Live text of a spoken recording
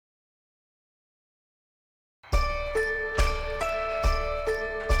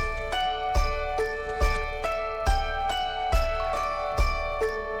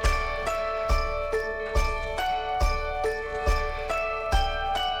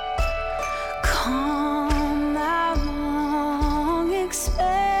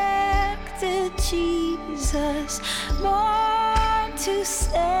was born to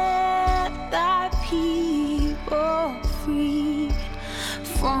set thy people free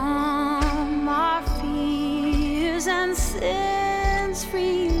from our fears and sins.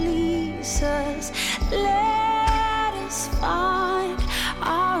 Release us, let us find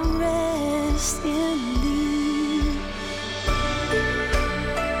our rest in thee.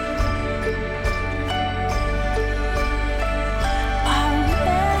 Our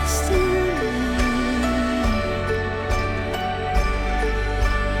rest in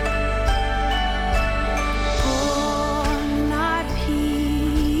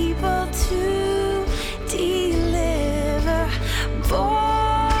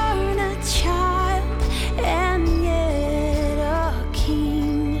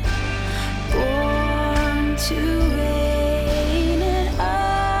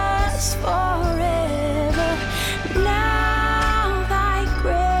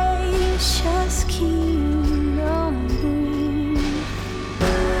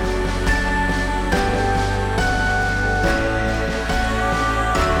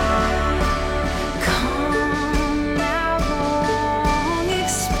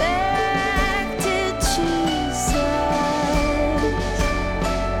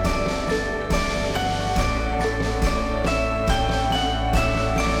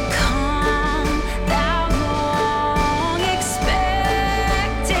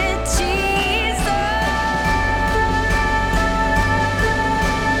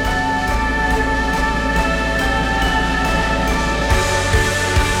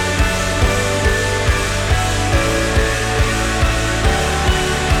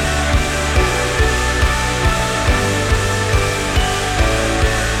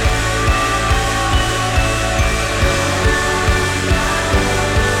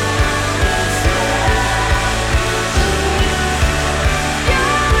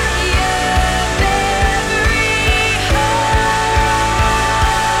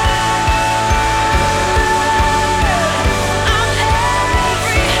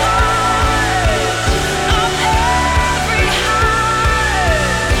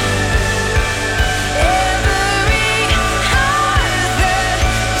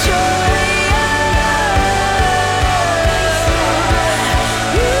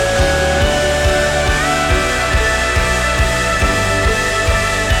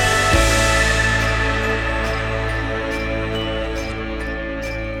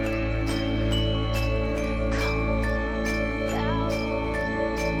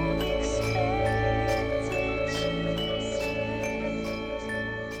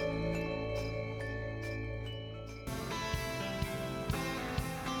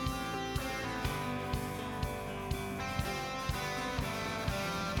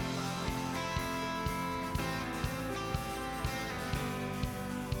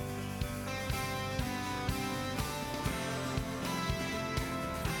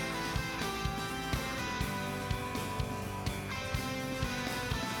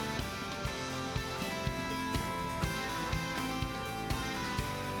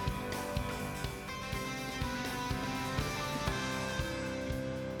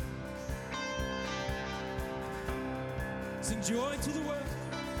Sing joy to the world,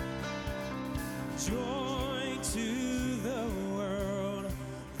 joy to the world,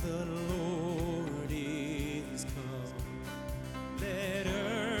 the Lord is come. Let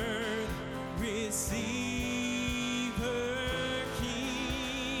earth receive her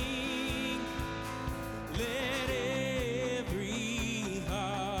King. Let every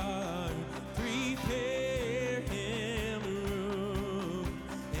heart prepare him room,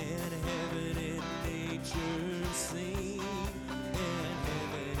 and heaven and nature sing.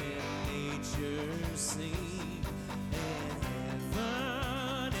 Sing,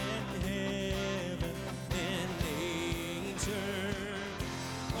 and heaven and nature,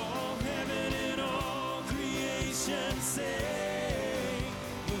 all heaven and all creation sing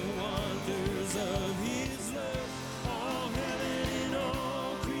the wonders of his love. All heaven and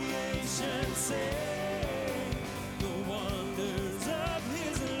all creation sing the wonders of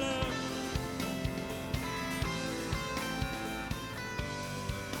his love.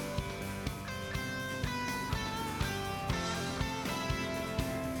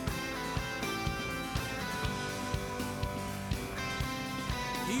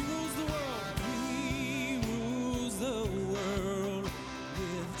 He rules the world, he rules the world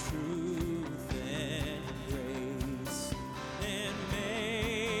with truth and grace, and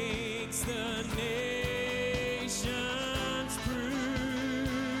makes the nations prove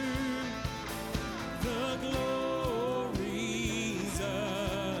the glories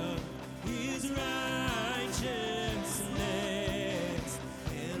of his righteousness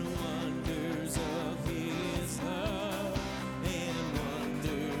and wonders of his love.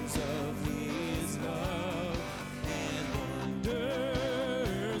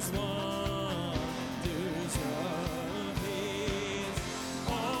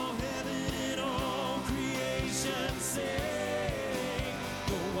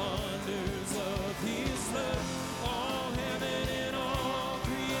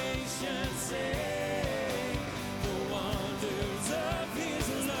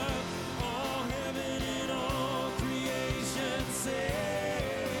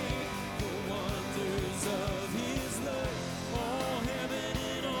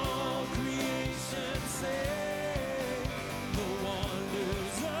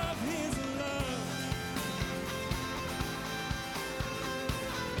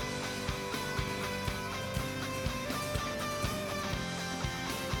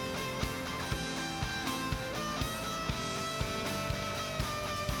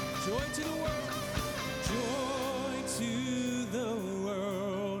 Joy to the world. Joy to the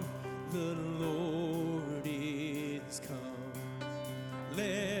world. The Lord is come.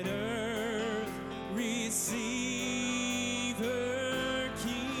 Let earth receive her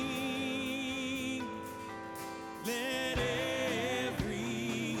King. Let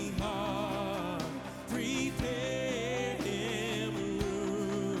every heart prepare him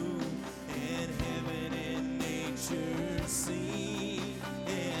room. And heaven and nature sing.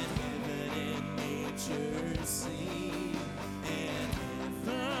 And heaven and nature sing. And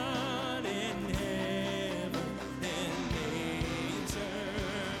heaven and nature.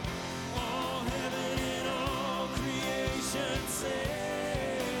 All heaven and all creation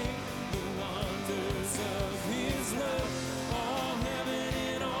sing the wonders of his love. All heaven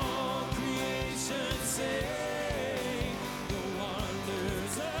and all creation sing the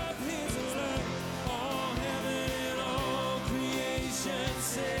wonders of his love. All heaven and all creation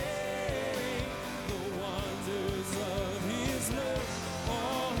sing the wonders of his love.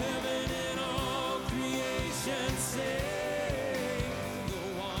 All heaven and all creation sing the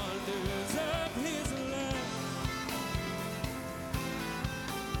wonders of his love.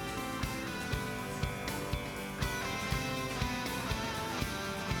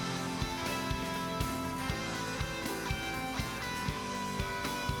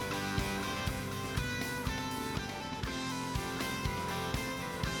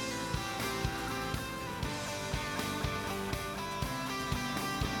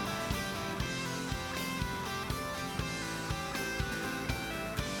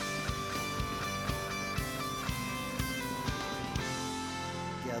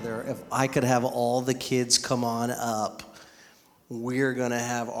 Together, if I could have all the kids come on up, we're going to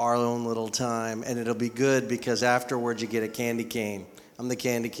have our own little time, and it'll be good because afterwards you get a candy cane. I'm the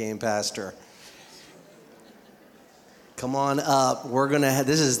candy cane pastor. Come on up. We're going to have,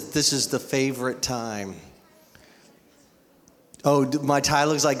 this is the favorite time. Oh, my tie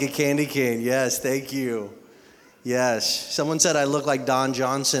looks like a candy cane. Yes, thank you. Yes. Someone said I look like Don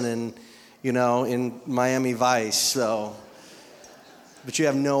Johnson in Miami Vice, so. But you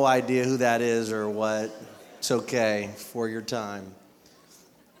have no idea who that is or what. It's okay for your time.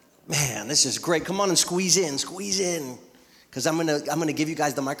 Man, this is great. Come on and squeeze in. Because I'm gonna give you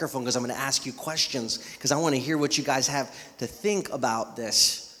guys the microphone because I'm gonna ask you questions because I want to hear what you guys have to think about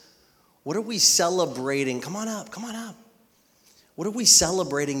this. What are we celebrating? Come on up. What are we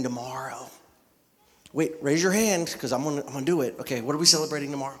celebrating tomorrow? Wait, raise your hand because I'm gonna do it. Okay, what are we celebrating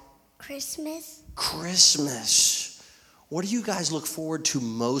tomorrow? Christmas. What do you guys look forward to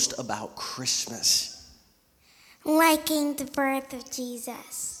most about Christmas? Liking the birth of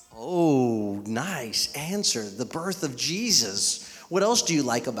Jesus. Oh, nice answer. The birth of Jesus. What else do you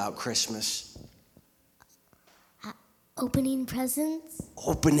like about Christmas? Opening presents.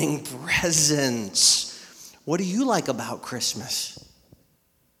 Opening presents. What do you like about Christmas?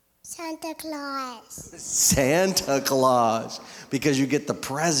 Santa Claus. Santa Claus. Because you get the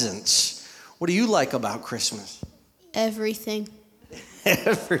presents. What do you like about Christmas? Everything.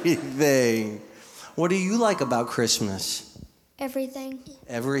 Everything. What do you like about Christmas? Everything.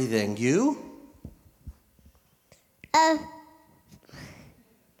 Everything. You? One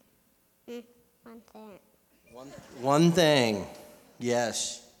thing. One thing.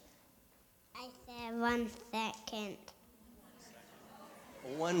 Yes. I said 1 second.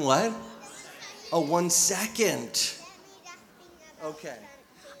 One what? Oh, 1 second. Okay.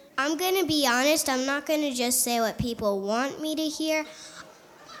 I'm going to be honest. I'm not going to just say what people want me to hear.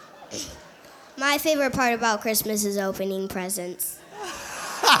 My favorite part about Christmas is opening presents.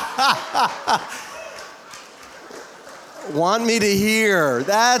 Want me to hear.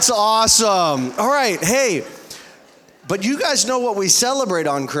 That's awesome. All right. Hey, but you guys know what we celebrate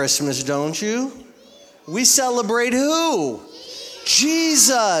on Christmas, don't you? We celebrate who?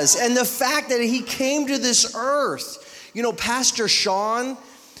 Jesus. And the fact that he came to this earth. You know, Pastor Sean,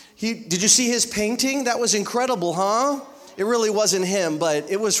 did you see his painting? That was incredible, huh? It really wasn't him, but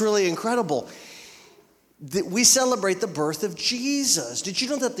it was really incredible. We celebrate the birth of Jesus. Did you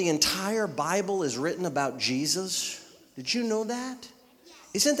know that the entire Bible is written about Jesus? Did you know that?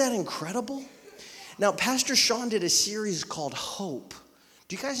 Isn't that incredible? Now, Pastor Sean did a series called Hope.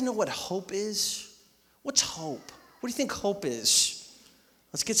 Do you guys know what hope is? What's hope? What do you think hope is?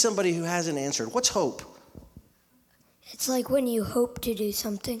 Let's get somebody who hasn't answered. What's hope? It's like when you hope to do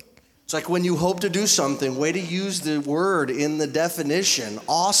something. It's like when you hope to do something. Way to use the word in the definition.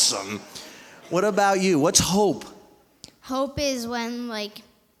 Awesome. What about you? What's hope? Hope is when, like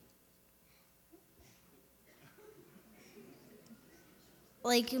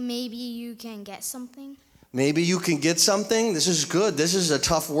maybe you can get something. Maybe you can get something. This is good. This is a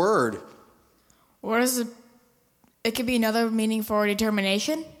tough word. What is it could be another meaning for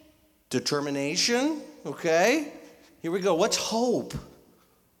determination. Determination, okay. Here we go. What's hope?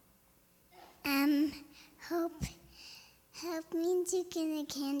 Hope means you get a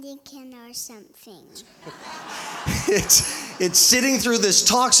candy can or something. It's sitting through this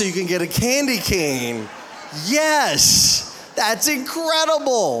talk so you can get a candy cane. Yes, that's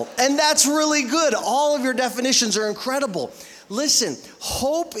incredible. And that's really good. All of your definitions are incredible. Listen,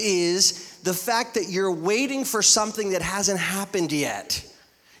 hope is the fact that you're waiting for something that hasn't happened yet.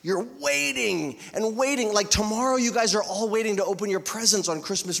 You're waiting and waiting. Like tomorrow, you guys are all waiting to open your presents on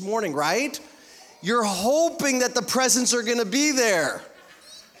Christmas morning, right? You're hoping that the presents are going to be there.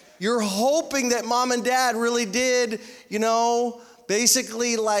 You're hoping that mom and dad really did,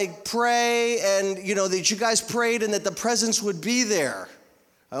 basically like pray and, that you guys prayed and that the presents would be there.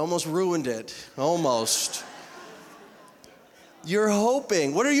 I almost ruined it. Almost. You're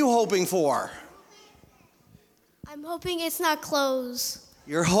hoping. What are you hoping for? I'm hoping it's not clothes.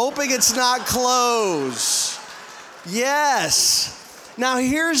 You're hoping it's not clothes. Yes. Now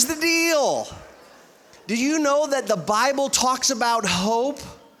here's the deal. Do you know that the Bible talks about hope?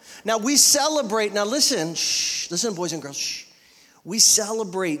 Now we celebrate, listen, listen boys and girls, we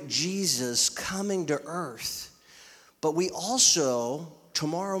celebrate Jesus coming to earth, but we also,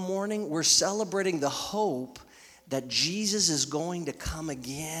 tomorrow morning, we're celebrating the hope that Jesus is going to come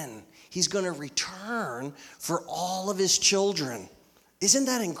again. He's going to return for all of his children. Isn't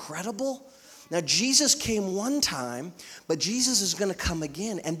that incredible? Now, Jesus came one time, but Jesus is going to come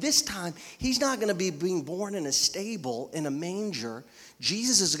again. And this time, he's not going to be being born in a stable, in a manger.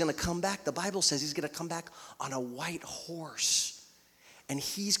 Jesus is going to come back. The Bible says he's going to come back on a white horse. And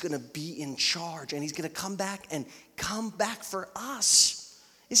he's going to be in charge. And he's going to come back for us.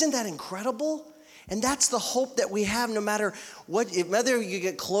 Isn't that incredible? And that's the hope that we have no matter whether you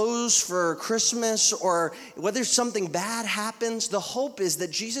get clothes for Christmas or whether something bad happens. The hope is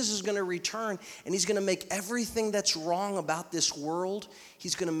that Jesus is going to return and he's going to make everything that's wrong about this world,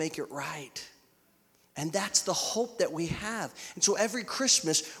 he's going to make it right. And that's the hope that we have. And so every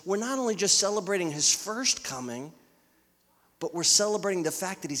Christmas, we're not only just celebrating his first coming, but we're celebrating the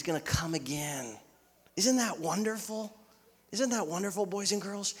fact that he's going to come again. Isn't that wonderful? Isn't that wonderful, boys and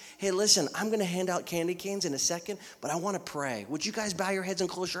girls? Hey, listen, I'm going to hand out candy canes in a second, but I want to pray. Would you guys bow your heads and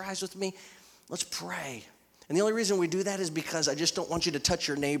close your eyes with me? Let's pray. And the only reason we do that is because I just don't want you to touch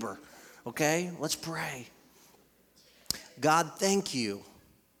your neighbor, okay? Let's pray. God, thank you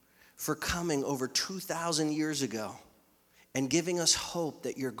for coming over 2,000 years ago and giving us hope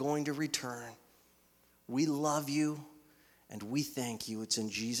that you're going to return. We love you and we thank you. It's in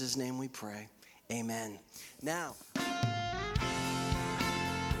Jesus' name we pray. Amen. Now...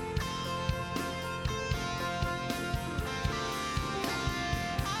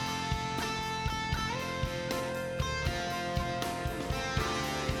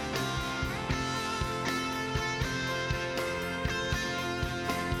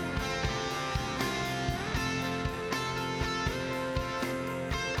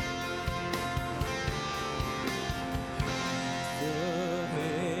 The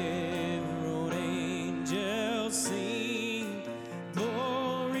herald angels sing.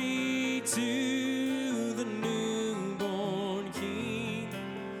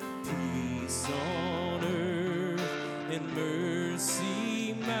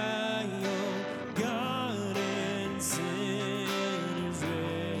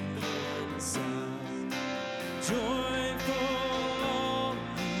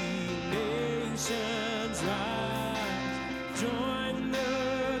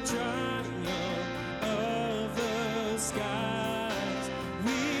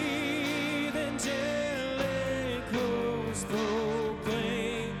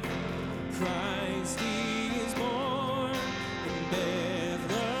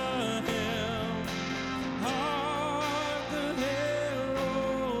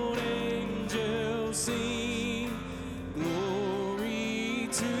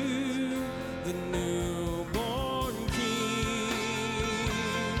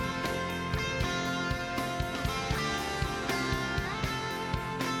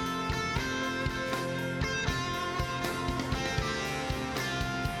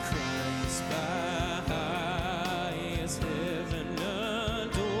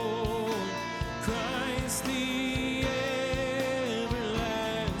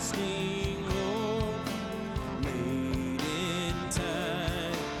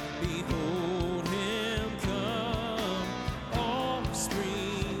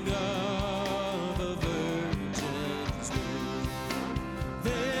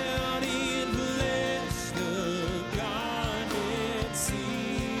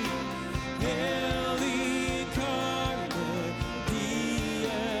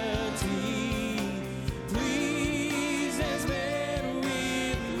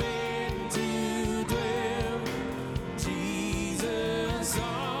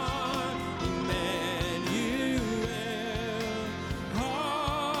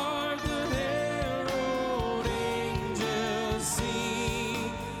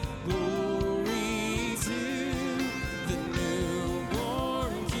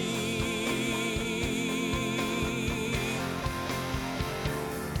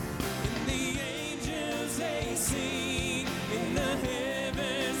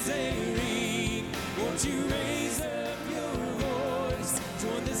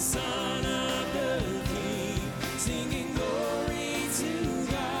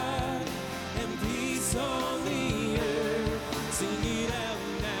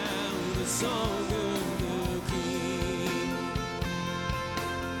 song of the King.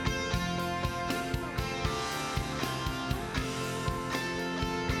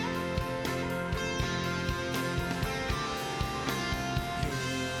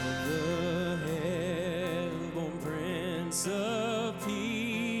 The heaven-born Prince of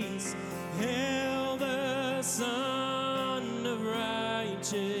Peace, hail the Son of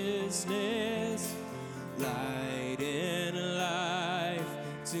Righteousness, light and life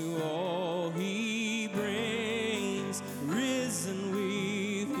to all he brings, risen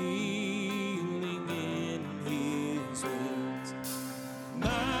with healing in his wings.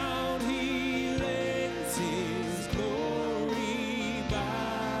 Mount he lets his glory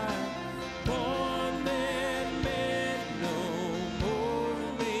by, born that men no more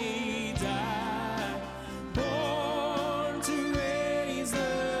may die, born to raise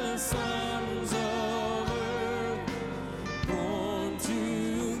the sons of earth, born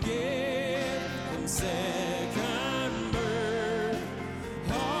to give them second birth.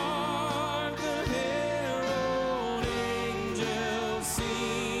 Hark, the herald angels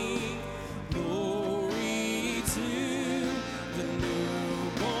sing, glory to the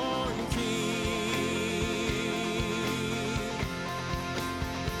newborn King.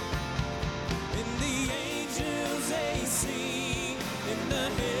 And the angels they sing, in the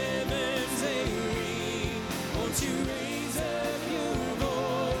heavens they ring. Won't you raise up your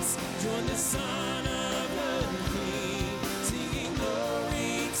voice, join the Son of the King, singing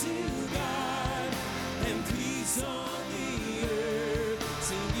glory to God and peace on the earth.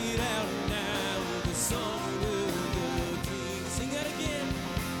 Sing it out now, the song of the King. Sing that again.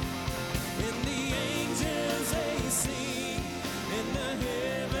 And the angels they sing, and the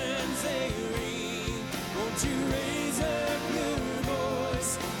heavens they ring. Won't you raise up your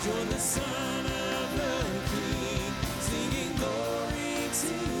voice, join the Son of the King, singing glory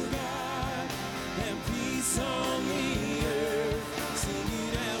to God and peace on the earth. Sing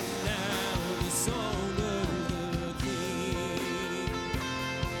it out now, the song of the King.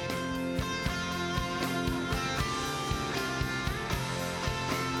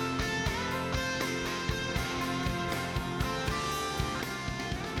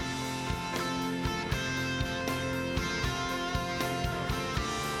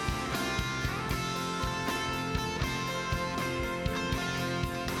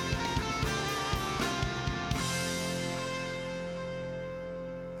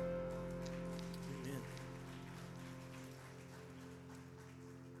 Amen.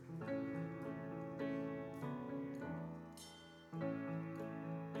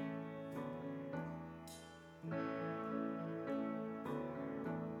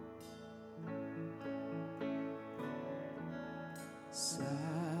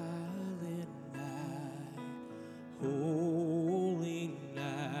 Silent night, holy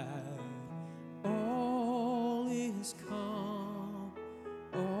night, all is calm,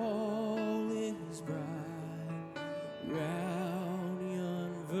 all is bright, round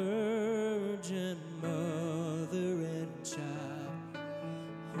yon virgin mother and child,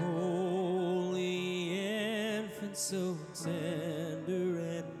 holy infant, so tender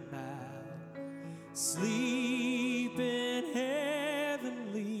and mild, sleep in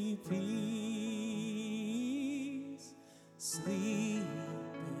heavenly peace, sleep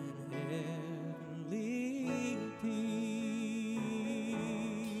in heavenly peace.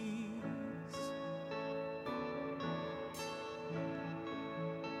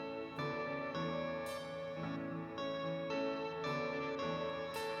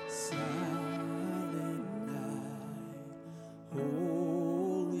 Silent night,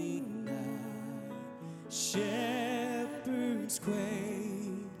 holy night, shepherds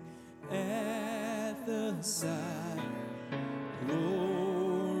quake at the sight,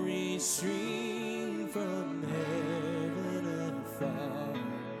 glory stream from heaven afar,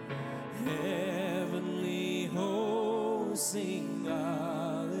 heavenly hosts sing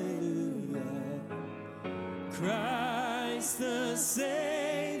hallelujah, Christ the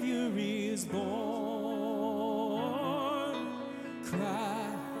Savior is born,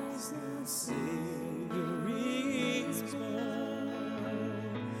 Christ the Savior is born.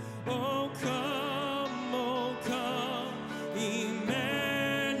 Oh come,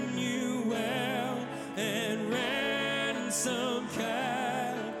 Emmanuel, and ransom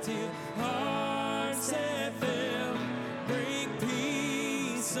captive hearts that fell, bring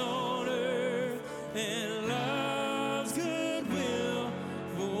peace on earth and love's goodwill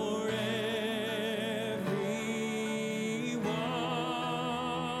for everyone.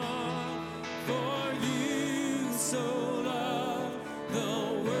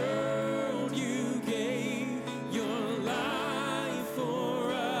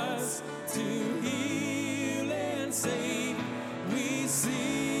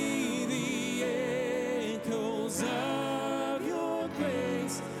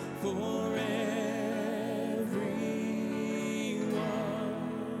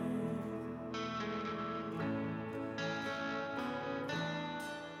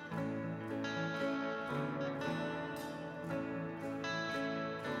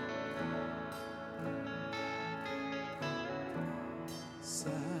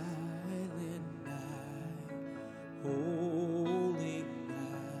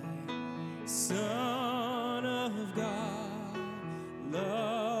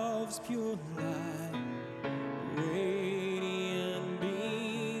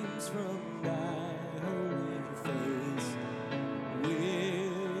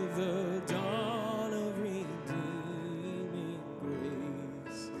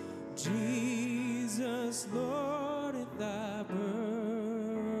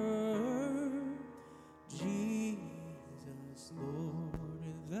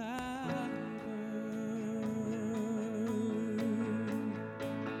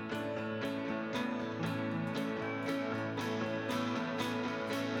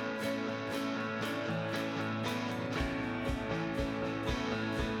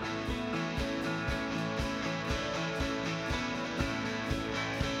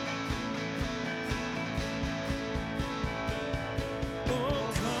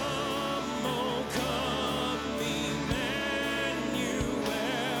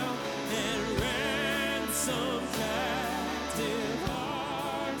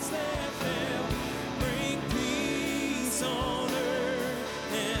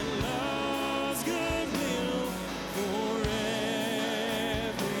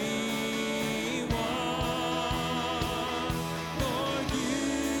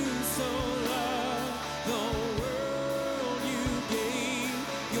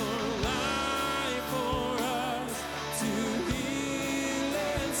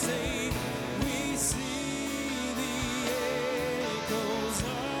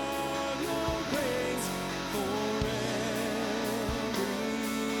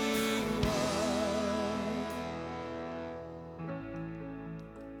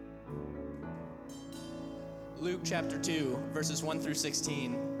 Luke chapter 2, verses 1 through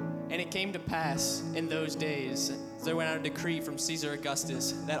 16. And it came to pass in those days, there went out a decree from Caesar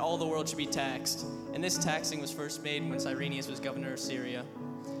Augustus that all the world should be taxed. And this taxing was first made when Cyrenius was governor of Syria.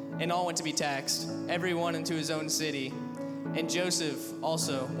 And all went to be taxed, every one into his own city. And Joseph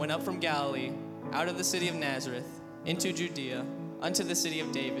also went up from Galilee, out of the city of Nazareth, into Judea, unto the city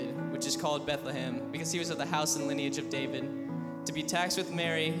of David, which is called Bethlehem, because he was of the house and lineage of David, to be taxed with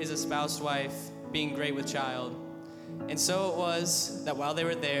Mary, his espoused wife, being great with child. And so it was that while they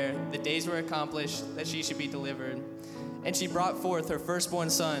were there, the days were accomplished that she should be delivered. And she brought forth her firstborn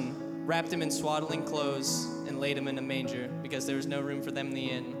son, wrapped him in swaddling clothes, and laid him in a manger, because there was no room for them in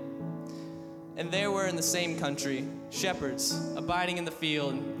the inn. And there were in the same country shepherds, abiding in the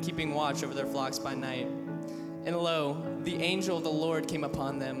field, keeping watch over their flocks by night. And lo, the angel of the Lord came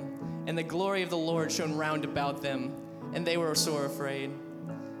upon them, and the glory of the Lord shone round about them, and they were sore afraid.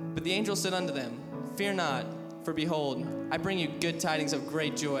 But the angel said unto them, Fear not, for behold, I bring you good tidings of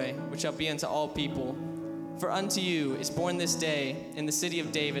great joy, which shall be unto all people. For unto you is born this day in the city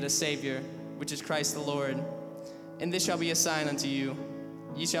of David a Savior, which is Christ the Lord. And this shall be a sign unto you.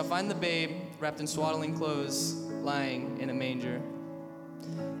 Ye shall find the babe wrapped in swaddling clothes, lying in a manger.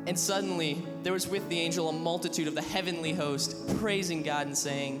 And suddenly there was with the angel a multitude of the heavenly host, praising God and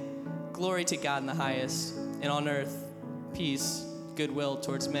saying, Glory to God in the highest, and on earth peace, goodwill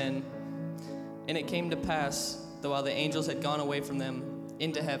towards men. And it came to pass, that while the angels had gone away from them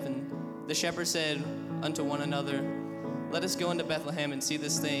into heaven, the shepherds said unto one another, Let us go into Bethlehem and see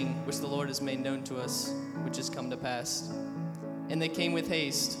this thing which the Lord has made known to us, which is come to pass. And they came with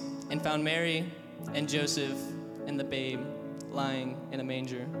haste, and found Mary and Joseph and the babe lying in a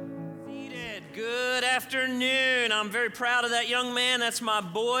manger. Good afternoon. I'm very proud of that young man. That's my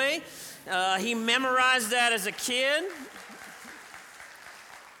boy. He memorized that as a kid.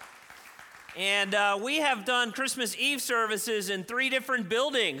 And we have done Christmas Eve services in 3 different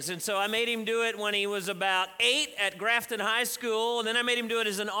buildings. And so I made him do it when he was about 8 at Grafton High School. And then I made him do it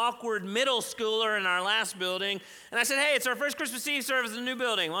as an awkward middle schooler in our last building. And I said, hey, it's our first Christmas Eve service in the new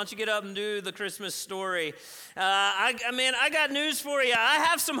building. Why don't you get up and do the Christmas story? I got news for you. I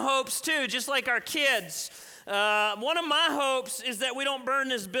have some hopes too, just like our kids. One of my hopes is that we don't burn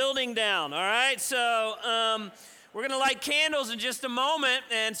this building down, all right? So we're going to light candles in just a moment,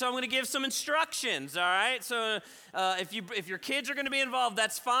 and so I'm going to give some instructions, all right? So if your kids are going to be involved,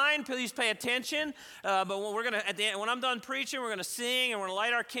 that's fine. Please pay attention. But when I'm done preaching, we're going to sing, and we're going to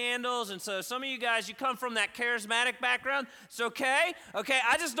light our candles. And so some of you guys, you come from that charismatic background. It's okay. Okay,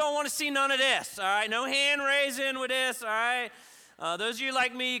 I just don't want to see none of this, all right? No hand raising with this, all right? Those of you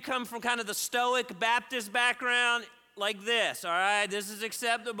like me, you come from kind of the stoic Baptist background like this, all right? This is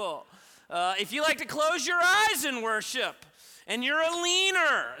acceptable. If you like to close your eyes in worship and you're a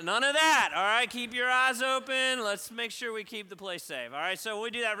leaner, none of that, all right? Keep your eyes open. Let's make sure we keep the place safe, all right? So we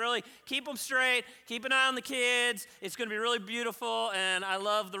do that really, keep them straight, keep an eye on the kids. It's going to be really beautiful, and I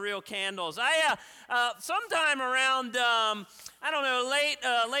love the real candles. Sometime around,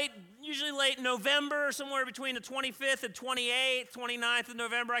 usually late November, somewhere between the 25th and 28th, 29th of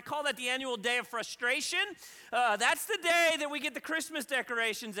November. I call that the annual day of frustration. That's the day that we get the Christmas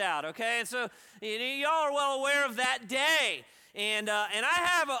decorations out, okay? And so y'all are well aware of that day. And I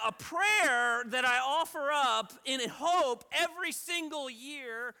have a prayer that I offer up in hope every single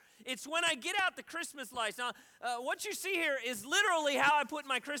year. It's when I get out the Christmas lights. Now, what you see here is literally how I put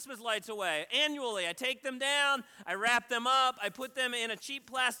my Christmas lights away. Annually, I take them down, I wrap them up, I put them in a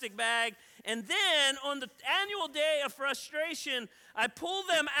cheap plastic bag, and then on the annual day of frustration, I pull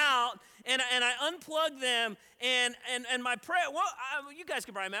them out and I unplug them. And my prayer, you guys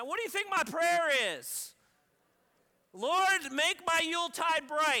can probably imagine, what do you think my prayer is? Lord, make my Yuletide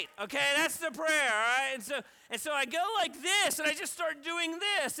bright. Okay, that's the prayer, all right? And so I go like this, and I just start doing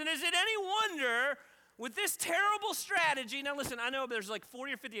this. And is it any wonder, with this terrible strategy, now listen, I know there's like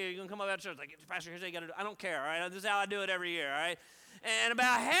 40 or 50 of you going to come up out of church, like, Pastor, here's how you got to do it. I don't care, all right? This is how I do it every year, all right? And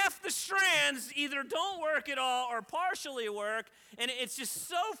about half the strands either don't work at all or partially work, and it's just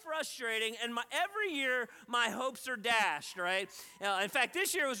so frustrating, and every year my hopes are dashed, right? In fact,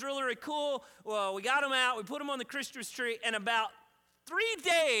 this year was really, really cool. Well, we got them out, we put them on the Christmas tree, and about 3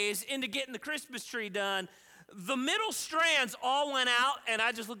 days into getting the Christmas tree done, the middle strands all went out, and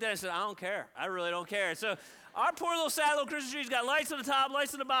I just looked at it and said, I don't care. I really don't care. So our poor little sad little Christmas tree's got lights on the top,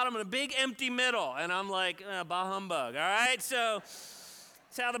 lights on the bottom, and a big empty middle. And I'm like, bah humbug, all right? So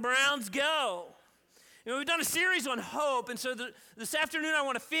that's how the Browns go. We've done a series on hope, and so this afternoon I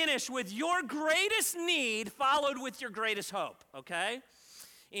want to finish with your greatest need followed with your greatest hope, okay?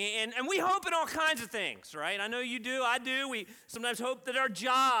 And we hope in all kinds of things, right? I know you do, I do. We sometimes hope that our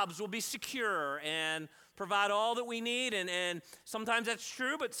jobs will be secure and provide all that we need, and sometimes that's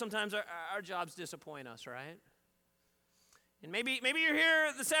true, but sometimes our jobs disappoint us, right? And maybe you're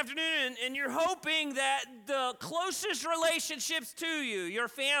here this afternoon and you're hoping that the closest relationships to you, your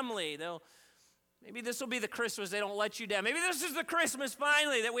family, maybe this will be the Christmas they don't let you down. Maybe this is the Christmas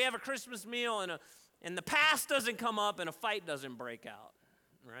finally that we have a Christmas meal and the past doesn't come up and a fight doesn't break out,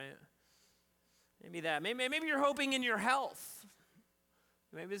 right? Maybe that. Maybe you're hoping in your health.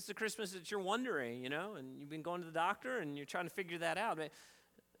 Maybe it's the Christmas that you're wondering, and you've been going to the doctor and you're trying to figure that out.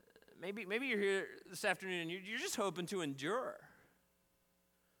 Maybe you're here this afternoon and you're just hoping to endure.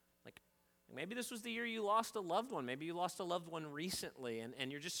 Like maybe this was the year you lost a loved one. Maybe you lost a loved one recently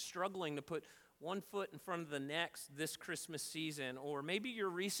and you're just struggling to put one foot in front of the next this Christmas season. Or maybe you're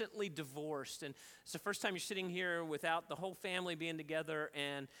recently divorced and it's the first time you're sitting here without the whole family being together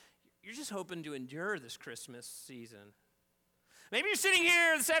and you're just hoping to endure this Christmas season. Maybe you're sitting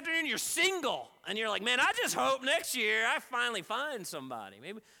here this afternoon, you're single, and you're like, man, I just hope next year I finally find somebody.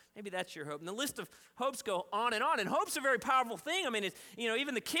 Maybe that's your hope. And the list of hopes go on. And hope's a very powerful thing. I mean, it's,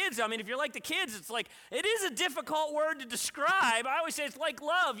 even the kids, if you're like the kids, it's like, it is a difficult word to describe. I always say it's like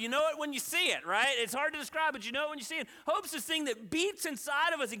love. You know it when you see it, right? It's hard to describe, but you know it when you see it. Hope's this thing that beats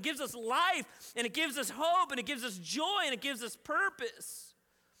inside of us and gives us life, and it gives us hope, and it gives us joy, and it gives us purpose.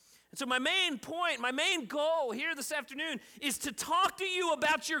 And so my main point, my main goal here this afternoon is to talk to you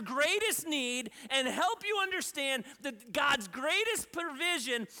about your greatest need and help you understand that God's greatest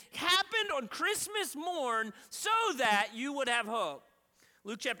provision happened on Christmas morn so that you would have hope.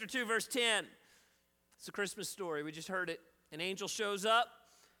 Luke chapter 2, verse 10. It's a Christmas story. We just heard it. An angel shows up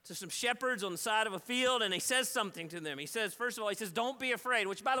to some shepherds on the side of a field, and he says something to them. He says, first of all, don't be afraid,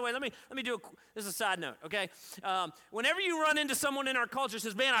 which, by the way, let me do this is a side note, okay? Whenever you run into someone in our culture who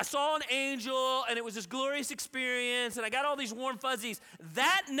says, man, I saw an angel, and it was this glorious experience, and I got all these warm fuzzies,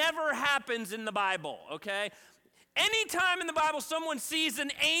 that never happens in the Bible, okay? Anytime in the Bible someone sees an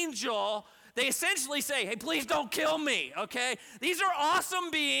angel, they essentially say, hey, please don't kill me, okay? These are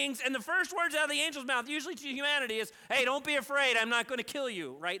awesome beings, and the first words out of the angel's mouth, usually to humanity, is, hey, don't be afraid, I'm not going to kill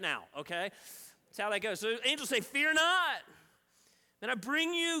you right now, okay? That's how that goes. So angels say, fear not. And I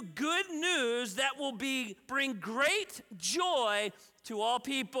bring you good news that will bring great joy to all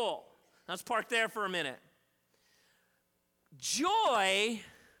people. Let's park there for a minute. Joy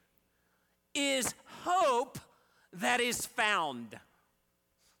is hope that is found.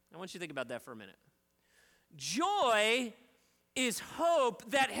 I want you to think about that for a minute. Joy is hope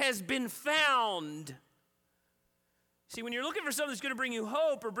that has been found. See, when you're looking for something that's going to bring you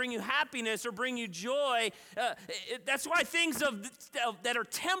hope or bring you happiness or bring you joy, that's why things that are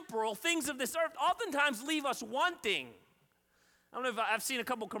temporal, things of this earth, oftentimes leave us wanting. I don't know if I've seen a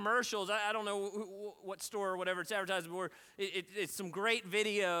couple commercials. I don't know what store or whatever it's advertised for. It's some great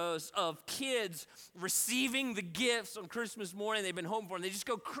videos of kids receiving the gifts on Christmas morning. They've been home for them. They just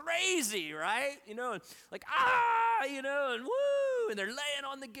go crazy, right? And like, and woo, and they're laying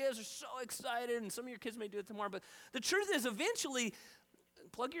on the gifts. They're so excited, and some of your kids may do it tomorrow. But the truth is, eventually,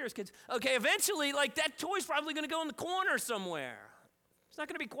 plug yours, kids. Okay, eventually, like that toy's probably going to go in the corner somewhere. It's not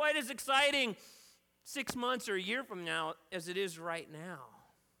going to be quite as exciting 6 months or a year from now as it is right now.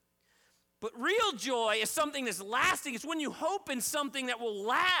 But real joy is something that's lasting. It's when you hope in something that will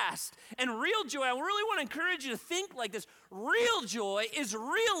last. And real joy, I really want to encourage you to think like this. Real joy is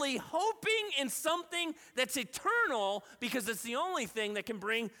really hoping in something that's eternal because it's the only thing that can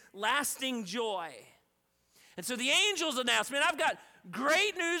bring lasting joy. And so the angels announced, man, I've got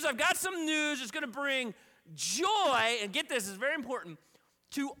great news. I've got some news that's going to bring joy, and get this, it's very important,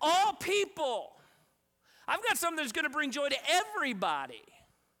 to all people. I've got something that's going to bring joy to everybody.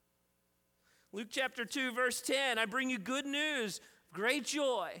 Luke chapter 2, verse 10, I bring you good news, great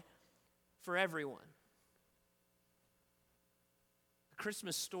joy for everyone. The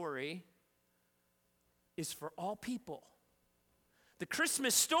Christmas story is for all people. The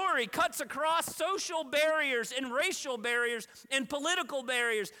Christmas story cuts across social barriers and racial barriers and political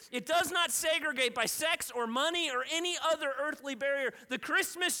barriers. It does not segregate by sex or money or any other earthly barrier. The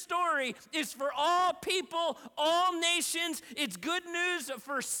Christmas story is for all people, all nations. It's good news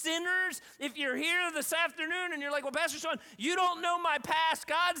for sinners. If you're here this afternoon and you're like, well, Pastor Sean, you don't know my past.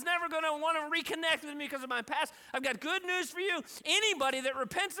 God's never going to want to reconnect with me because of my past. I've got good news for you. Anybody that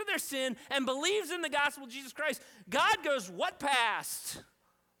repents of their sin and believes in the gospel of Jesus Christ, God goes, what past?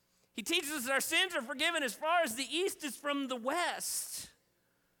 He teaches us that our sins are forgiven as far as the east is from the west.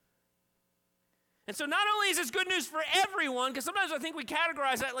 And so not only is this good news for everyone, because sometimes I think we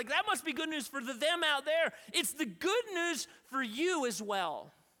categorize that like that must be good news for the them out there. It's the good news for you as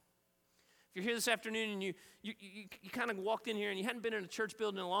well. If you're here this afternoon and you kind of walked in here and you hadn't been in a church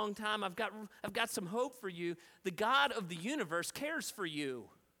building in a long time, I've got some hope for you. The God of the universe cares for you.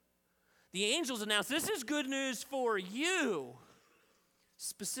 The angels announced, this is good news for you,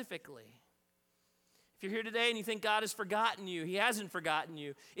 specifically. If you're here today and you think God has forgotten you, he hasn't forgotten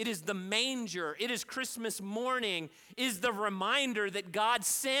you. It is the manger, it is Christmas morning, is the reminder that God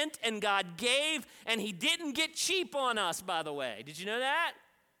sent and God gave, and he didn't get cheap on us, by the way. Did you know that?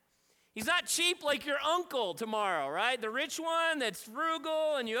 He's not cheap like your uncle tomorrow, right? The rich one that's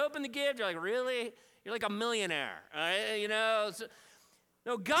frugal, and you open the gift, you're like, really? You're like a millionaire, right? You know?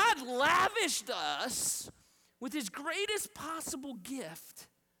 No, God lavished us with his greatest possible gift,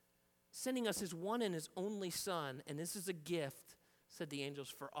 sending us his one and his only son, and this is a gift, said the angels,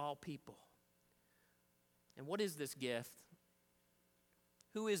 for all people. And what is this gift?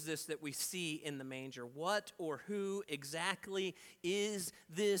 Who is this that we see in the manger? What or who exactly is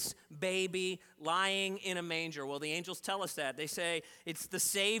this baby lying in a manger? Well, the angels tell us that. They say it's the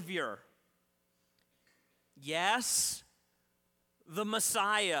Savior. Yes, the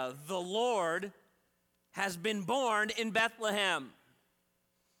Messiah, the Lord, has been born in Bethlehem.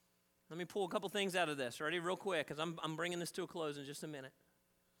 Let me pull a couple things out of this. Ready? Real quick, because I'm bringing this to a close in just a minute.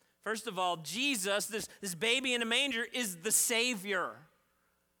 First of all, Jesus, this baby in a manger, is the Savior.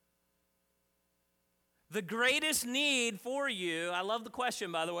 The greatest need for you, I love the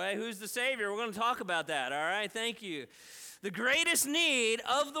question, by the way, who's the Savior? We're going to talk about that, all right? Thank you. The greatest need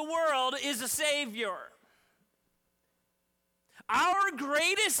of the world is a Savior. Our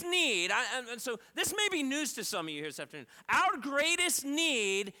greatest need, so this may be news to some of you here this afternoon. Our greatest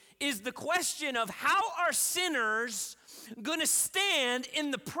need is the question of how are sinners going to stand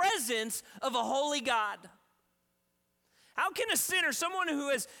in the presence of a holy God? How can a sinner, someone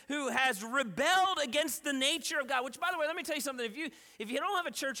who has rebelled against the nature of God, which, by the way, let me tell you something. If you don't have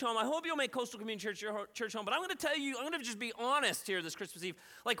a church home, I hope you'll make Coastal Community Church your church home. But I'm going to tell you, I'm going to just be honest here this Christmas Eve.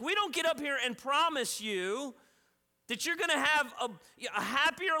 Like, we don't get up here and promise you that you're going to have a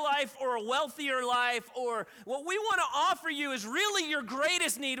happier life or a wealthier life, or what we want to offer you is really your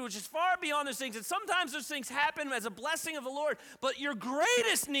greatest need, which is far beyond those things. And sometimes those things happen as a blessing of the Lord, but your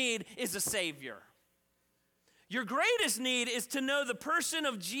greatest need is a Savior. Your greatest need is to know the person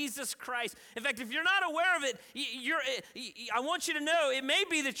of Jesus Christ. In fact, if you're not aware of it, I want you to know it may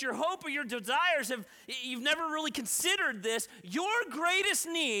be that your hope or your desires you've never really considered this. Your greatest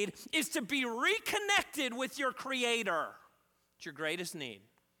need is to be reconnected with your Creator. It's your greatest need.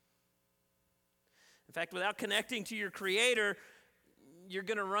 In fact, without connecting to your Creator, you're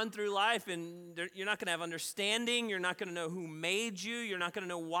going to run through life and you're not going to have understanding. You're not going to know who made you. You're not going to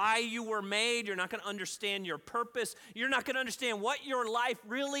know why you were made. You're not going to understand your purpose. You're not going to understand what your life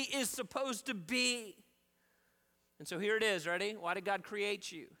really is supposed to be. And so here it is, ready? Why did God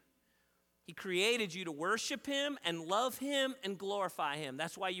create you? He created you to worship him and love him and glorify him.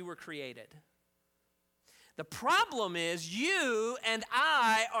 That's why you were created. The problem is you and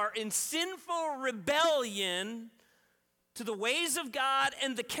I are in sinful rebellion to the ways of God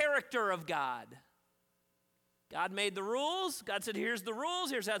and the character of God. God made the rules. God said, here's the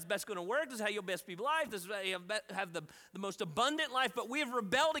rules. Here's how it's best going to work. This is how you'll best be life. This is how you'll have the most abundant life. But we have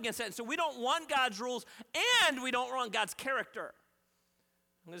rebelled against that. And so we don't want God's rules, and we don't want God's character.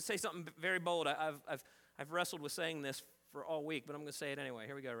 I'm going to say something very bold. I've wrestled with saying this for all week, but I'm going to say it anyway.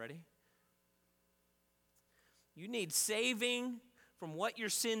 Here we go. Ready? You need saving from what your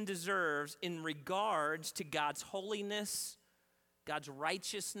sin deserves in regards to God's holiness, God's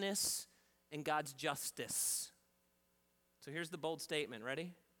righteousness, and God's justice. So here's the bold statement.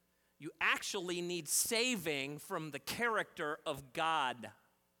 Ready? You actually need saving from the character of God.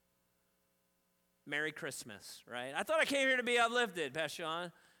 Merry Christmas, right? I thought I came here to be uplifted, Pastor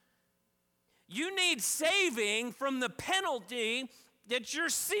Sean. You need saving from the penalty that your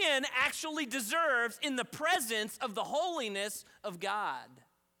sin actually deserves in the presence of the holiness of God.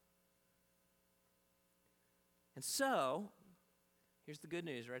 And so, here's the good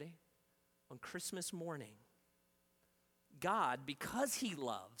news, ready? On Christmas morning, God, because he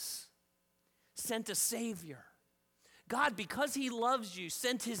loves, sent a Savior. God, because he loves you,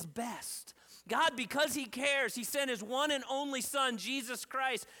 sent his best. God, because he cares, he sent his one and only Son, Jesus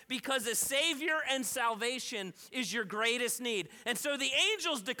Christ, because a Savior and salvation is your greatest need. And so the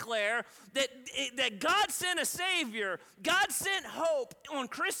angels declare that God sent a Savior, God sent hope on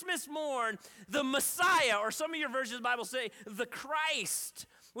Christmas morn, the Messiah, or some of your versions of the Bible say, the Christ.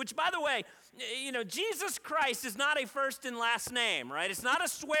 Which, by the way, you know, Jesus Christ is not a first and last name, right? It's not a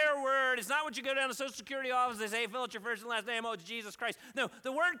swear word. It's not what you go down to the Social Security office, they say, hey, fill out your first and last name. Oh, it's Jesus Christ. No,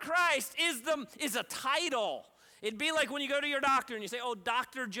 the word Christ is a title. It'd be like when you go to your doctor and you say, oh,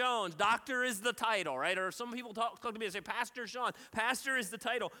 Dr. Jones. Doctor is the title, right? Or some people talk to me and say, Pastor Sean. Pastor is the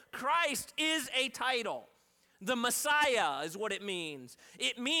title. Christ is a title. The Messiah is what it means.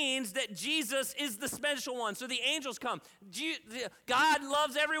 It means that Jesus is the special one. So the angels come. God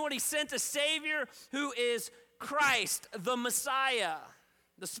loves everyone. He sent a Savior who is Christ, the Messiah,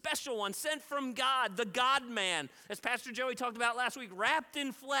 the special one, sent from God, the God-man, as Pastor Joey talked about last week, wrapped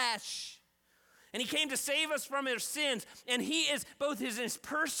in flesh. And he came to save us from our sins. And he is, both his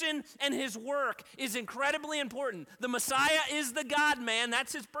person and his work is incredibly important. The Messiah is the God-man,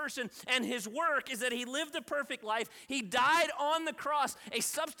 that's his person. And his work is that he lived a perfect life. He died on the cross, a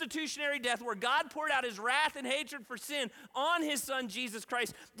substitutionary death where God poured out his wrath and hatred for sin on his son, Jesus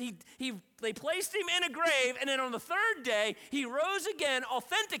Christ. They placed him in a grave, and then on the third day, he rose again,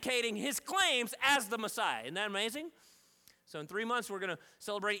 authenticating his claims as the Messiah. Isn't that amazing? So in 3 months, we're going to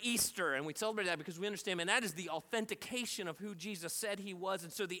celebrate Easter, and we celebrate that because we understand, man, that is the authentication of who Jesus said he was.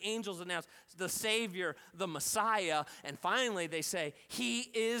 And so the angels announce the Savior, the Messiah, and finally they say, he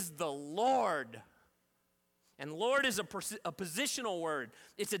is the Lord. And Lord is a positional word.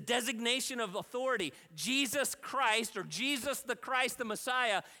 It's a designation of authority. Jesus Christ, or Jesus the Christ, the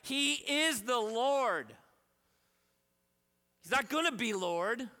Messiah, he is the Lord. He's not going to be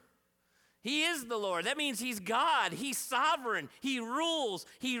Lord. He is the Lord. That means he's God. He's sovereign. He rules.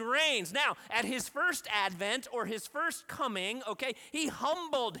 He reigns. Now, at his first advent or his first coming, okay, he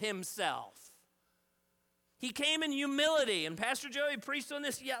humbled himself. He came in humility. And Pastor Joey preached on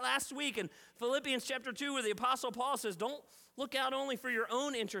this last week in Philippians chapter 2 where the Apostle Paul says, don't look out only for your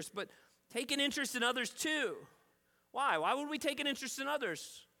own interest, but take an interest in others too. Why? Why would we take an interest in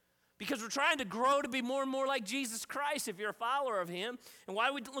others? Because we're trying to grow to be more and more like Jesus Christ if you're a follower of him. And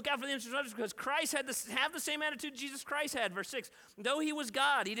why we look out for the interest of others? Because Christ had have the same attitude Jesus Christ had. Verse 6, though he was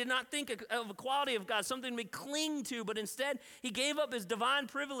God, he did not think of equality of God, something to cling to, but instead he gave up his divine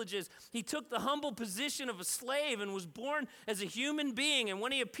privileges. He took the humble position of a slave and was born as a human being. And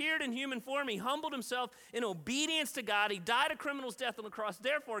when he appeared in human form, he humbled himself in obedience to God. He died a criminal's death on the cross.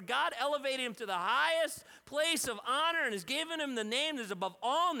 Therefore, God elevated him to the highest place of honor and has given him the name that is above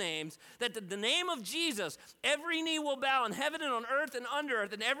all names, that the name of Jesus, every knee will bow in heaven and on earth and under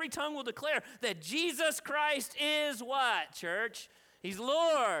earth, and every tongue will declare that Jesus Christ is what, church? He's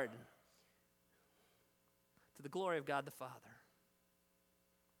Lord. To the glory of God the Father.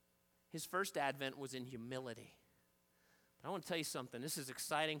 His first advent was in humility. But I want to tell you something. This is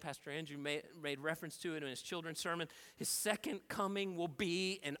exciting. Pastor Andrew made reference to it in his children's sermon. His second coming will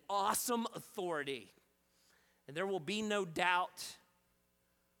be an awesome authority. And there will be no doubt.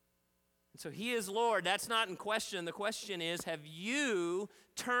 And so he is Lord. That's not in question. The question is, have you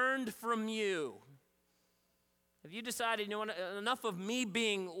turned from you? Have you decided, you know what, enough of me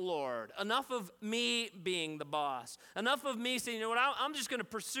being Lord, enough of me being the boss, enough of me saying, you know what, I'm just going to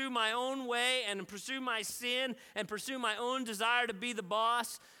pursue my own way and pursue my sin and pursue my own desire to be the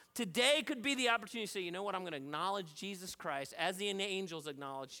boss? Today could be the opportunity to say, you know what, I'm going to acknowledge Jesus Christ as the angels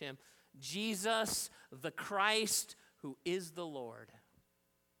acknowledged him. Jesus, the Christ, who is the Lord.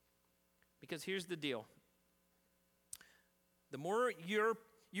 Because here's the deal. The more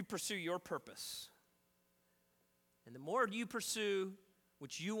you pursue your purpose, and the more you pursue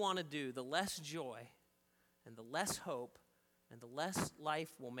what you want to do, the less joy and the less hope and the less life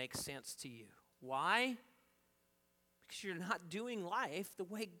will make sense to you. Why? Because you're not doing life the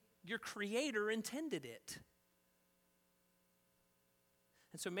way your Creator intended it.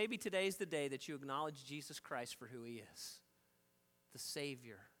 And so maybe today's the day that you acknowledge Jesus Christ for who he is. The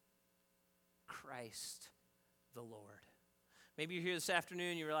Savior. Christ, the Lord. Maybe you're here this afternoon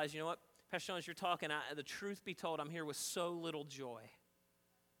and you realize, you know what, Pastor Sean, as you're talking, the truth be told, I'm here with so little joy.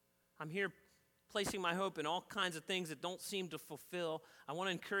 I'm here placing my hope in all kinds of things that don't seem to fulfill. I want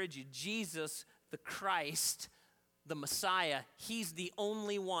to encourage you, Jesus, the Christ, the Messiah, he's the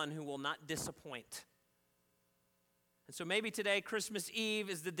only one who will not disappoint. And so maybe today, Christmas Eve,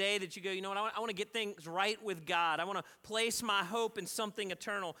 is the day that you go, you know what, I want to get things right with God. I want to place my hope in something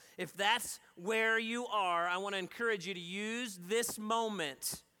eternal. If that's where you are, I want to encourage you to use this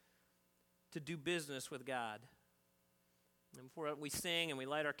moment to do business with God. And before we sing and we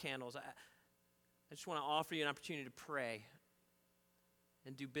light our candles, I just want to offer you an opportunity to pray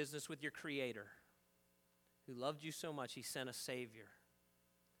and do business with your Creator who loved you so much, he sent a Savior,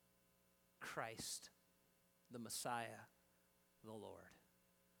 Christ, the Messiah, the Lord.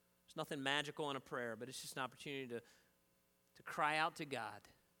 There's nothing magical in a prayer, but it's just an opportunity to cry out to God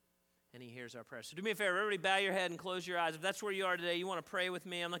and he hears our prayers. So do me a favor, everybody bow your head and close your eyes. If that's where you are today, you want to pray with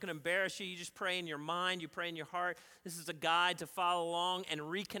me. I'm not going to embarrass you. You just pray in your mind. You pray in your heart. This is a guide to follow along and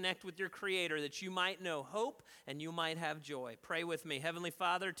reconnect with your Creator that you might know hope and you might have joy. Pray with me. Heavenly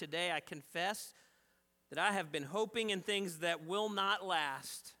Father, today I confess that I have been hoping in things that will not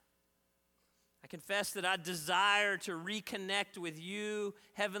last. I confess that I desire to reconnect with you,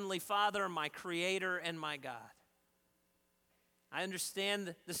 Heavenly Father, my Creator and my God. I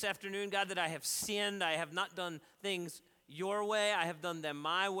understand this afternoon, God, that I have sinned. I have not done things your way. I have done them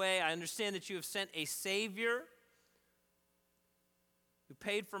my way. I understand that you have sent a Savior who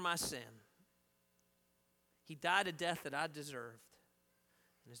paid for my sin. He died a death that I deserved.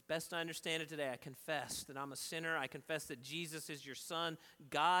 And as best I understand it today, I confess that I'm a sinner. I confess that Jesus is your Son,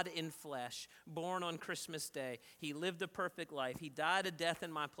 God in flesh, born on Christmas Day. He lived a perfect life. He died a death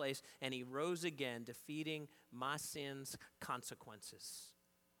in my place, and he rose again, defeating my sins' consequences.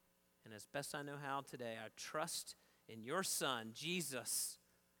 And as best I know how today, I trust in your Son, Jesus,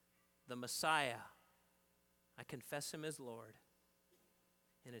 the Messiah. I confess him as Lord.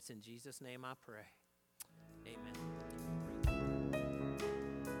 And it's in Jesus' name I pray. Amen.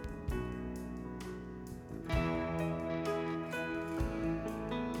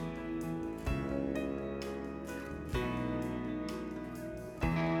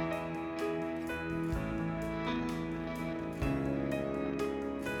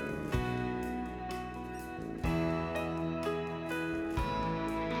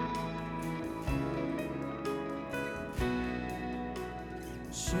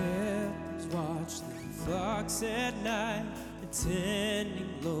 Shepherds watch the flocks at night,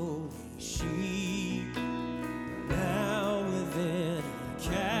 attending lowly sheep. Now within a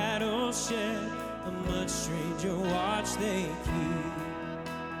cattle shed, a much stranger watch they keep.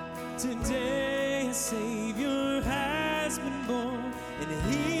 Today a Savior has been born,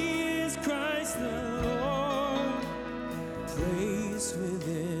 and he is Christ the Lord. Placed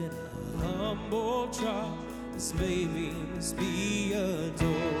within a humble trough, this baby must be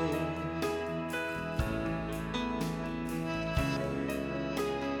adored.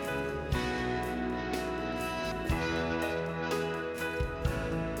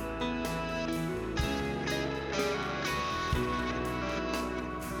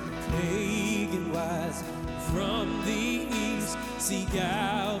 Pagan wise from the east seek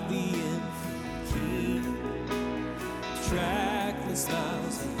out the infant king. Trackless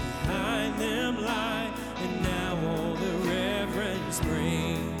miles behind them lie, and now all the reverence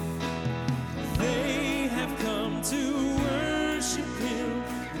bring. They have come to worship him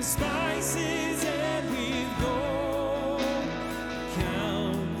with spices and with gold.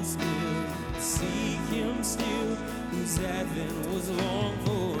 Countless millions seek him still, whose advent was long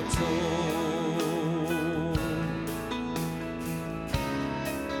foretold.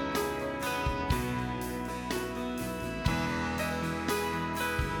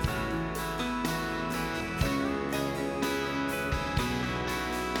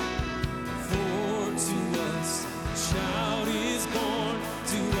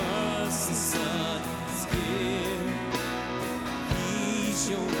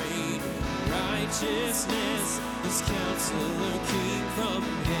 Righteousness, this counselor, king from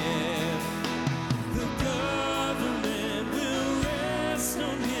heaven. The government will rest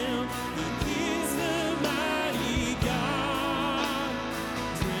on him. He is the mighty God,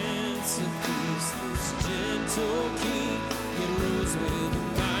 Prince of Peace, this gentle king. He rules with a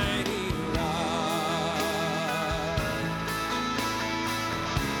mighty rod.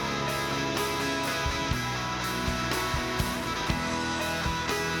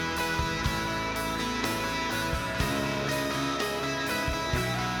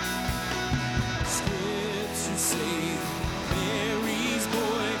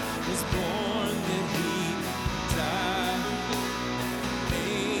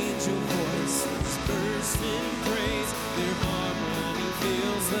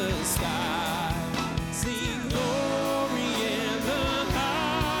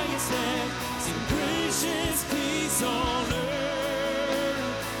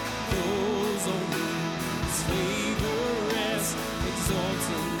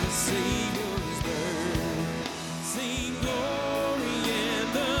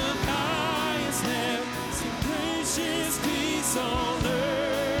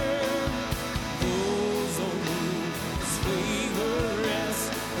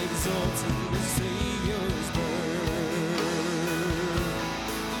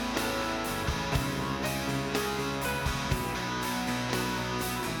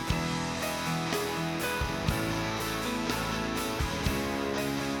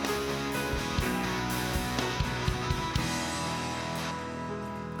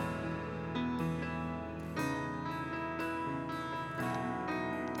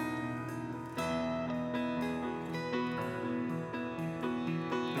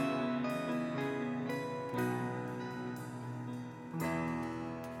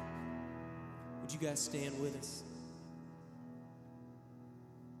 Would you guys stand with us?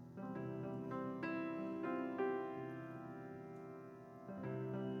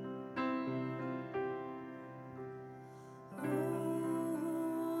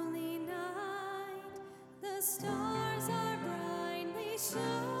 Holy night, the stars are brightly shining.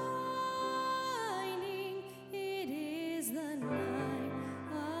 It is the night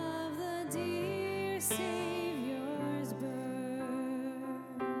of the dear Savior's birth.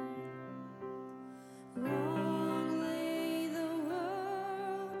 Long lay the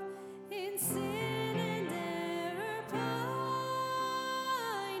world in sin and error pining,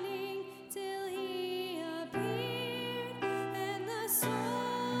 till He appeared and the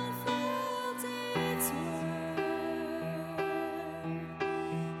soul felt its worth.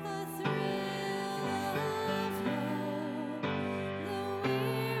 A thrill of hope, the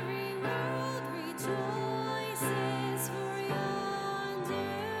weary world rejoices, for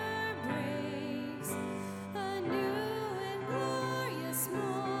yonder breaks a new and glorious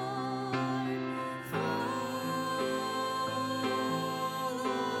morn. Fall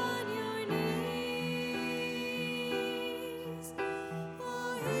on your knees,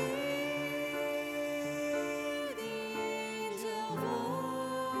 or hear the angel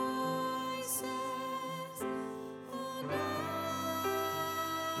voices. O night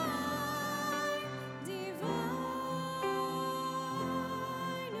divine, O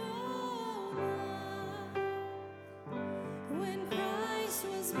night when Christ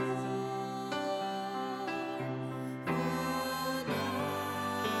was born. O night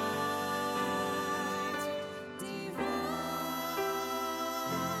divine,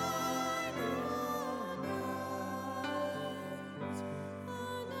 O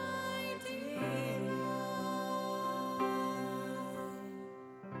night divine.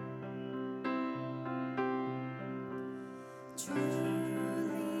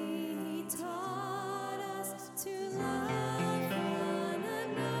 Truly He taught us to love one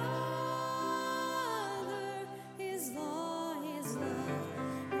another. His law, His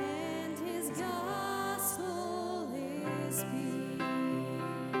love, and His gospel is peace.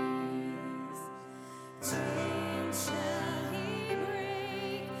 Chains shall He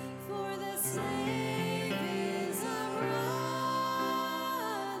break, for the slave is a brother,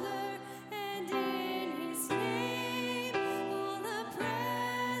 and in His name all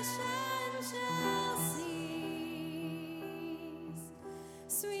oppression shall cease.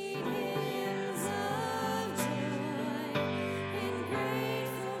 Sweet hymns of joy in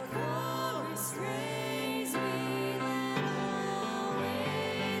grateful chorus raise we, let all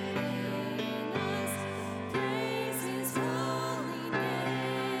within us praise His holy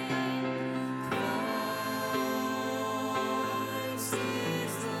name. Christ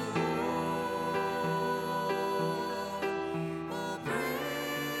is the Lord. Oh,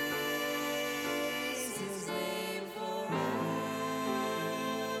 praise His name forever.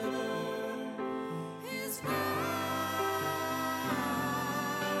 His power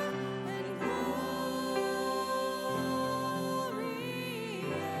and glory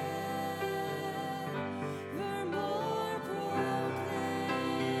evermore proclaim.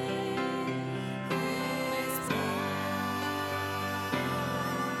 His power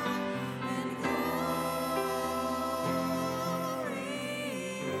and glory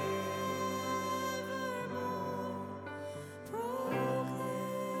evermore proclaim.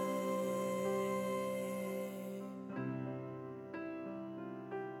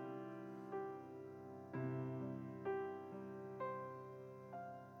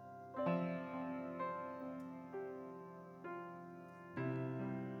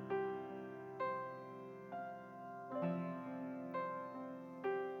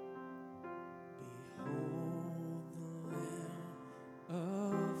 Behold the Lamb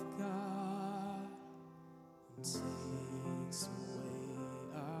of God who takes away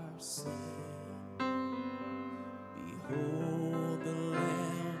our sin. Behold the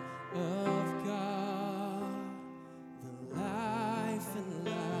Lamb of God, the life and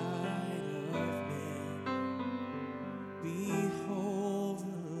light of men. Behold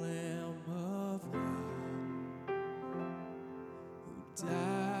the Lamb of God who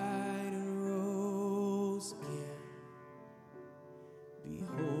died and rose again.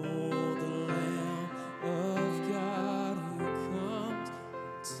 Behold the Lamb of God who comes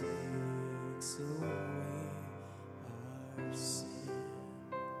and takes away our sin.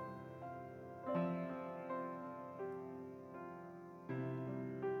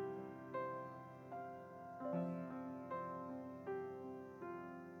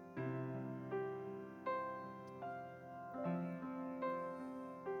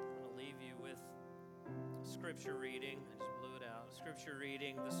 I'm going to leave you with scripture reading. I just blew it out. Scripture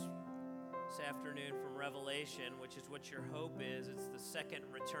reading. This this afternoon from Revelation, which is what your hope is. It's the second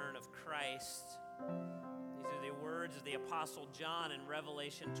return of Christ. These are the words of the Apostle John in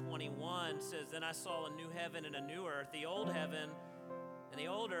Revelation 21. It says, "Then I saw a new heaven and a new earth. The old heaven and the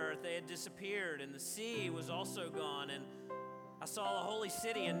old earth, they had disappeared, and the sea was also gone. And I saw a holy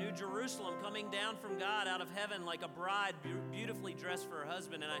city, a new Jerusalem, coming down from God out of heaven like a bride beautifully dressed for her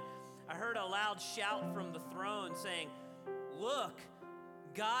husband. And I heard a loud shout from the throne saying, 'Look,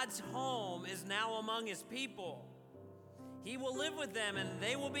 God's home is now among his people. He will live with them, and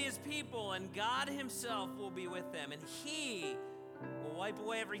they will be his people, and God himself will be with them. And he will wipe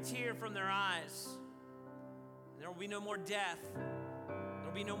away every tear from their eyes. And there will be no more death. There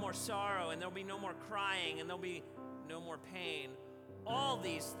will be no more sorrow, and there will be no more crying, and there will be no more pain. All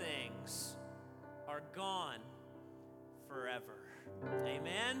these things are gone forever.'"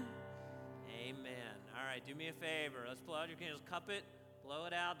 Amen? Amen. All right, do me a favor. Let's blow out your candles. Cup it, blow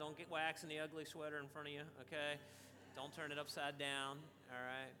it out. Don't get wax in the ugly sweater in front of you, okay? Don't turn it upside down, all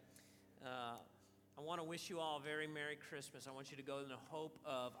right? I want to wish you all a very Merry Christmas. I want you to go in the hope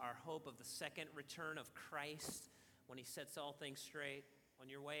of the second return of Christ when he sets all things straight. On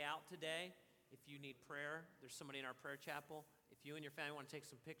your way out today, if you need prayer, there's somebody in our prayer chapel. If you and your family want to take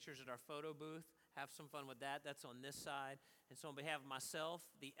some pictures at our photo booth, have some fun with that. That's on this side. And so on behalf of myself,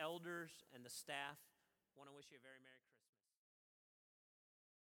 the elders, and the staff, I want to wish you a very Merry Christmas.